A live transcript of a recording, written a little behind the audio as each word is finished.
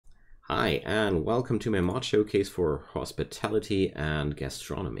Hi, and welcome to my mod showcase for hospitality and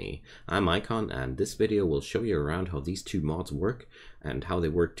gastronomy. I'm Icon, and this video will show you around how these two mods work and how they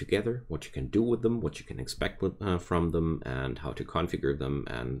work together, what you can do with them, what you can expect from them, and how to configure them,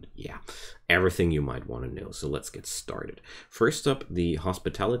 and yeah, everything you might want to know. So let's get started. First up, the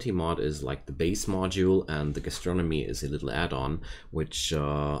hospitality mod is like the base module, and the gastronomy is a little add-on which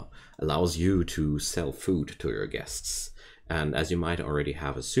allows you to sell food to your guests. And as you might already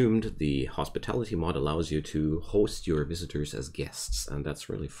have assumed, the hospitality mod allows you to host your visitors as guests, and that's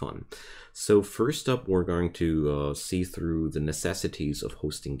really fun. So first up, we're going to see through the necessities of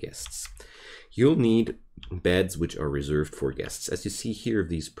hosting guests. You'll need beds which are reserved for guests. As you see here,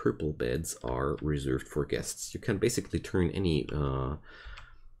 these purple beds are reserved for guests. You can basically turn any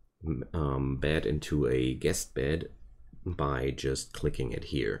bed into a guest bed by just clicking it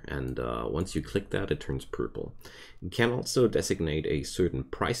here, and once you click that, it turns purple. You can also designate a certain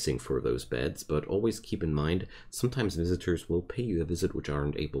pricing for those beds, but always keep in mind sometimes visitors will pay you a visit which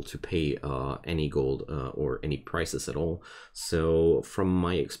aren't able to pay any gold or any prices at all. So from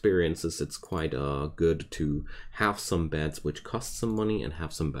my experiences, it's quite good to have some beds which cost some money and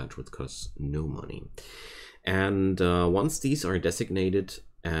have some beds which cost no money. And once these are designated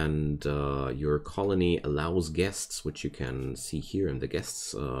and your colony allows guests, which you can see here in the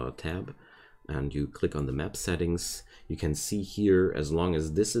guests tab, and you click on the map settings, you can see here, as long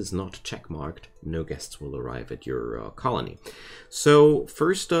as this is not checkmarked, no guests will arrive at your colony. So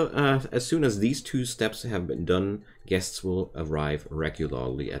first, as soon as these two steps have been done, guests will arrive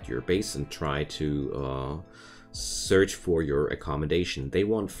regularly at your base and try to search for your accommodation. They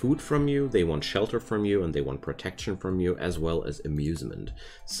want food from you, they want shelter from you, and they want protection from you, as well as amusement.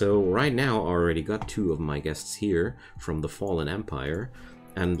 So right now I already got two of my guests here from the Fallen Empire,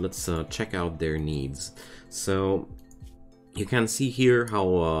 and let's check out their needs. So you can see here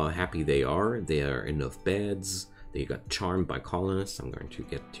how happy they are. They are enough beds, they got charmed by colonists. I'm going to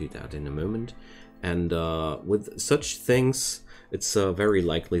get to that in a moment. And with such things, it's very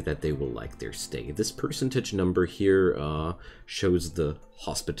likely that they will like their stay. This percentage number here shows the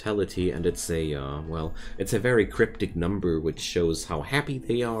hospitality, and it's a well, it's a very cryptic number which shows how happy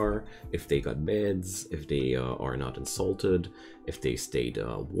they are, if they got beds, if they are not insulted, if they stayed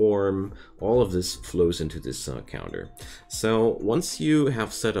warm. All of this flows into this counter. So once you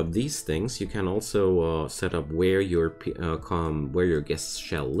have set up these things, you can also set up where your guests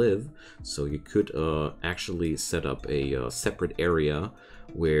shall live. So you could actually set up a separate area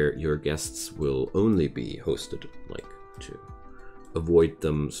where your guests will only be hosted, like to avoid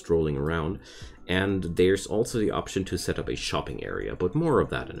them strolling around. And there's also the option to set up a shopping area, but more of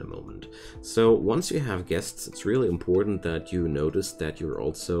that in a moment. So once you have guests, it's really important that you notice that you're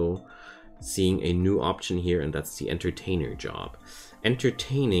also seeing a new option here, and that's the entertainer job.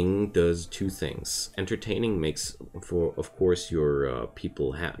 Entertaining does two things. Entertaining makes, for of course, your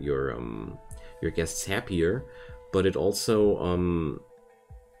people your guests happier, but it also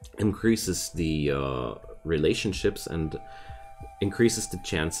increases the relationships and increases the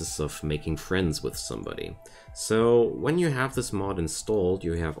chances of making friends with somebody. So when you have this mod installed,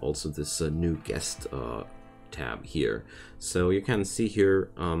 you have also this new guest tab here. So you can see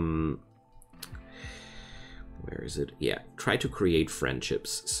here, where is it? Yeah, try to create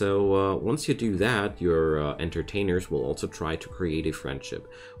friendships. So once you do that, your entertainers will also try to create a friendship.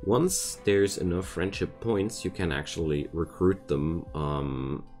 Once there's enough friendship points, you can actually recruit them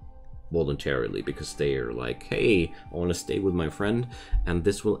voluntarily, because they are like, hey, I want to stay with my friend, and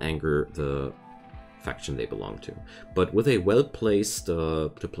this will anger the faction they belong to. But with a well-placed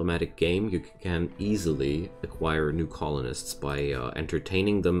diplomatic game, you can easily acquire new colonists by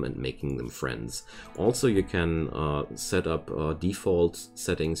entertaining them and making them friends. Also, you can set up default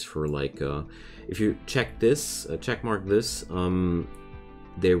settings for, like, if you check this, checkmark this,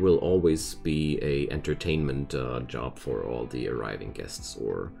 there will always be a entertainment job for all the arriving guests,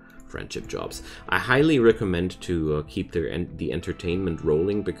 or friendship jobs. I highly recommend to keep the entertainment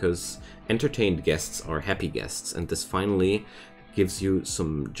rolling, because entertained guests are happy guests, and this finally gives you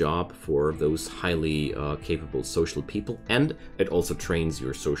some job for those highly capable social people, and it also trains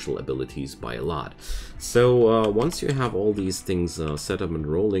your social abilities by a lot. So once you have all these things set up and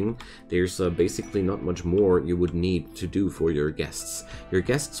rolling, there's basically not much more you would need to do for your guests. Your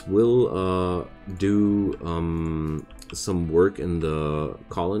guests will do some work in the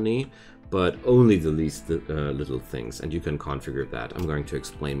colony, but only the least little things, and you can configure that. I'm going to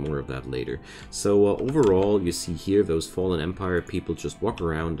explain more of that later. So overall, you see here those Fallen Empire people just walk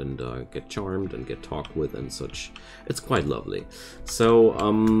around and get charmed and get talked with and such. It's quite lovely. So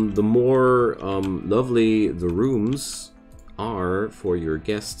the more lovely the rooms are for your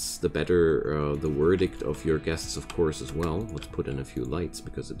guests, the better the verdict of your guests, of course, as well. Let's put in a few lights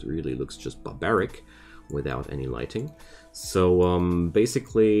because it really looks just barbaric without any lighting. So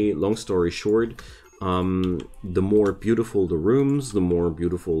basically, long story short, the more beautiful the rooms, the more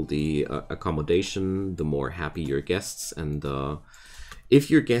beautiful the accommodation, the more happy your guests. And if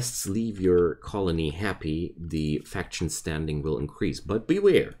your guests leave your colony happy, the faction standing will increase. But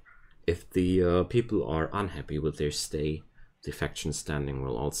beware, if the people are unhappy with their stay, the faction standing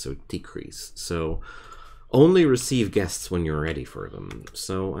will also decrease. So only receive guests when you're ready for them.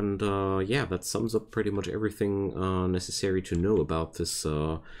 So, and yeah, that sums up pretty much everything necessary to know about this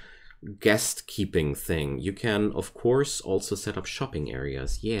guest keeping thing. You can, of course, also set up shopping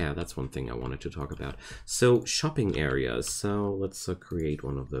areas. Yeah, that's one thing I wanted to talk about. So, shopping areas. So, let's create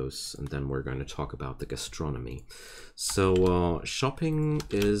one of those, and then we're going to talk about the gastronomy. So, shopping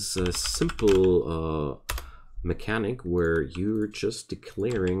is a simple mechanic where you're just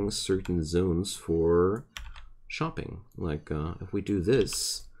declaring certain zones for shopping. Like if we do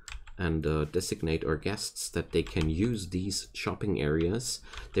this and designate our guests that they can use these shopping areas,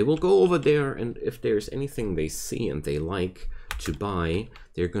 they will go over there, and if there's anything they see and they like to buy,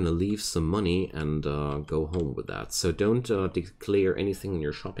 they're gonna leave some money and go home with that. So don't declare anything in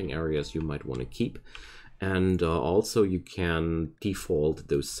your shopping areas you might want to keep. And also you can default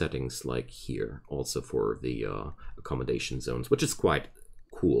those settings like here, also for the accommodation zones, which is quite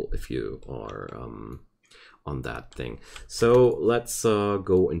cool if you are on that thing. So let's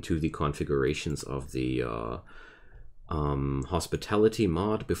go into the configurations of the hospitality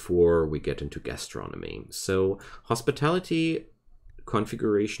mod before we get into gastronomy. So hospitality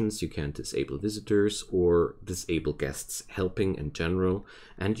configurations, you can disable visitors or disable guests helping in general,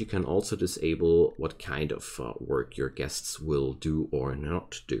 and you can also disable what kind of work your guests will do or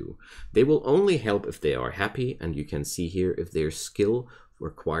not do. They will only help if they are happy, and you can see here if their skill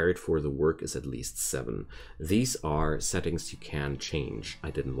required for the work is at least 7. These are settings you can change.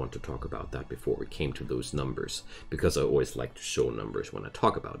 I didn't want to talk about that before we came to those numbers, because I always like to show numbers when I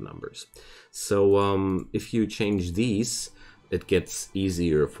talk about numbers. So if you change these, it gets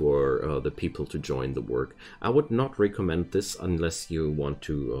easier for the people to join the work. I would not recommend this unless you want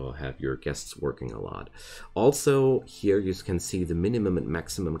to have your guests working a lot. Also, here you can see the minimum and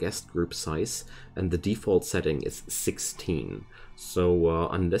maximum guest group size, and the default setting is 16. So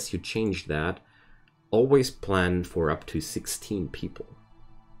unless you change that, always plan for up to 16 people.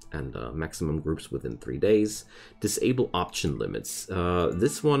 And maximum groups within 3 days. Disable option limits.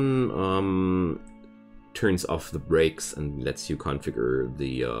 This one turns off the brakes and lets you configure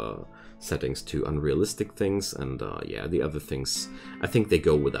the settings to unrealistic things, and yeah, the other things I think they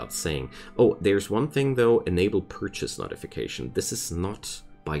go without saying. Oh, there's one thing though, enable purchase notification. This is not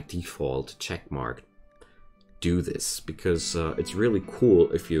by default checkmarked. Do this because it's really cool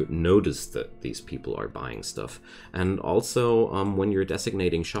if you notice that these people are buying stuff. And also when you're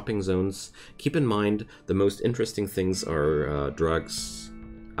designating shopping zones, keep in mind the most interesting things are drugs,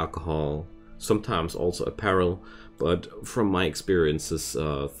 alcohol, sometimes also apparel, but from my experiences,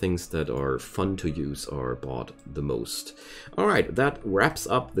 things that are fun to use are bought the most. All right, that wraps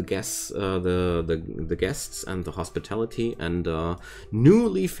up the guests, the guests and the hospitality. And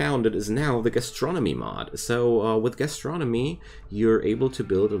newly founded is now the gastronomy mod. So with gastronomy, you're able to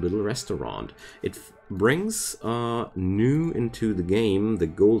build a little restaurant. It brings new into the game the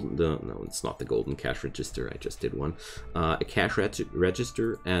golden, no, it's not the golden cash register, I just did one, a cash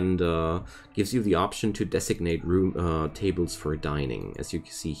register, and gives you the option to designate room tables for dining. As you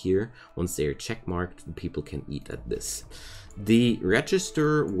can see here, once they are checkmarked, the people can eat at this. The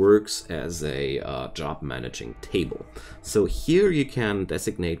register works as a job managing table. So here you can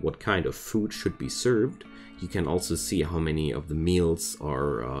designate what kind of food should be served. You can also see how many of the meals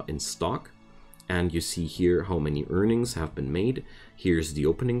are in stock. And you see here how many earnings have been made. Here's the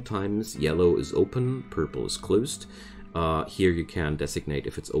opening times. Yellow is open, purple is closed. Here you can designate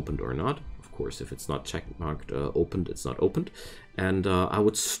if it's opened or not. Of course, if it's not checkmarked opened, it's not opened. And I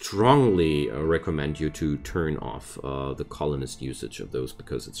would strongly recommend you to turn off the colonist usage of those,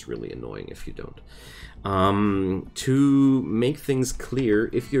 because it's really annoying if you don't. To make things clear,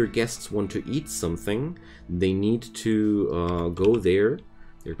 if your guests want to eat something, they need to go there.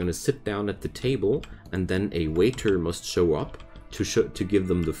 They're going to sit down at the table, and then a waiter must show up to give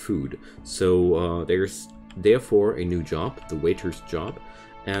them the food. So there's therefore a new job, the waiter's job.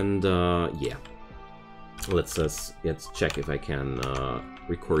 And yeah, let's check if I can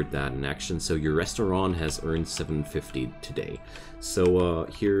record that in action. So your restaurant has earned 750 today. So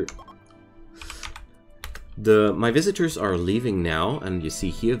here, My visitors are leaving now, and you see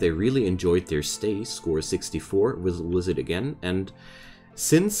here they really enjoyed their stay. Score 64. We'll visit again. And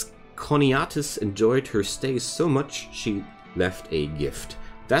since Coniatis enjoyed her stay so much, she left a gift.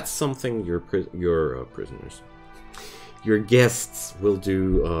 That's something your prisoners, your guests will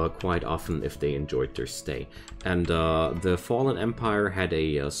do quite often if they enjoyed their stay. And the Fallen Empire had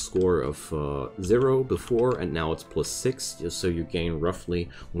a score of 0 before, and now it's +6, so you gain roughly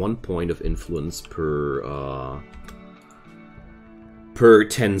 1 point of influence per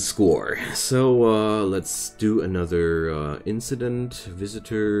 10 score. So let's do another incident,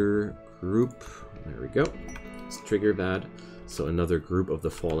 visitor group. There we go. Let's trigger that. So another group of the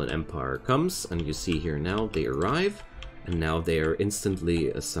Fallen Empire comes, and you see here now they arrive. And now they are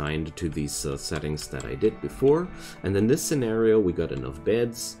instantly assigned to these settings that I did before. And in this scenario, we got enough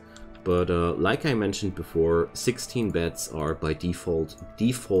beds. But like I mentioned before, 16 beds are by default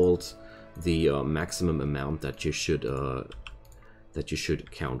the maximum amount that you should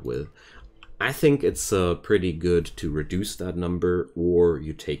count with. I think it's pretty good to reduce that number, or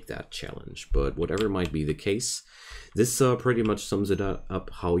you take that challenge. But whatever might be the case, this pretty much sums it up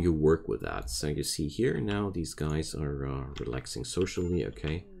how you work with that. So you see here now these guys are relaxing socially,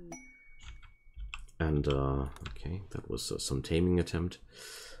 okay. And okay, that was some taming attempt.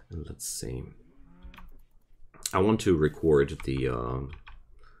 And let's see. I want to record the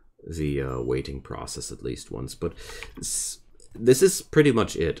waiting process at least once, but this is pretty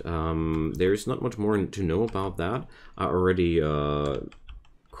much it. There's not much more to know about that. I already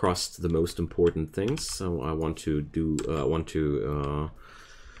crossed the most important things, so I want to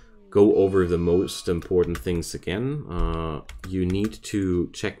go over the most important things again. You need to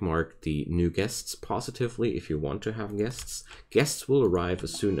checkmark the new guests positively if you want to have guests. Guests will arrive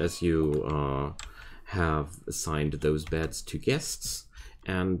as soon as you have assigned those beds to guests,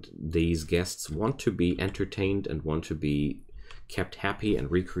 and these guests want to be entertained and want to be kept happy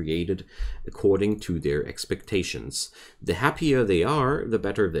and recreated according to their expectations. The happier they are, the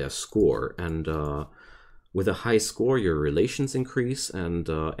better their score, and with a high score your relations increase, and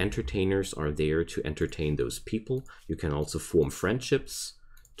entertainers are there to entertain those people. You can also form friendships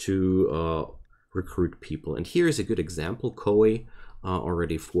to recruit people, and here's a good example. Koei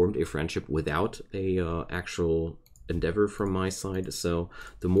already formed a friendship without a actual endeavor from my side, so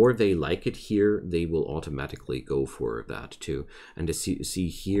the more they like it here, they will automatically go for that too. And as you see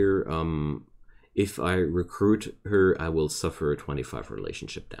here, if I recruit her, I will suffer 25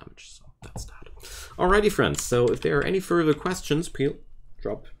 relationship damage, so that's that. Alrighty friends, so if there are any further questions, please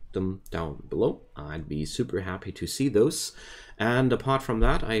drop them down below. I'd be super happy to see those. And apart from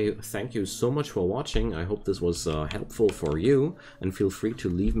that, I thank you so much for watching. I hope this was helpful for you, and feel free to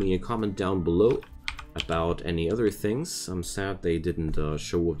leave me a comment down below about any other things. I'm sad they didn't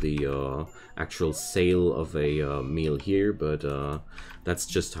show the actual sale of a meal here, but that's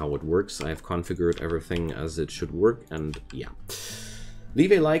just how it works. I've configured everything as it should work, and yeah.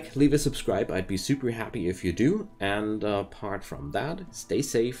 Leave a like, leave a subscribe, I'd be super happy if you do. And apart from that, stay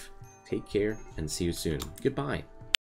safe, take care, and see you soon. Goodbye.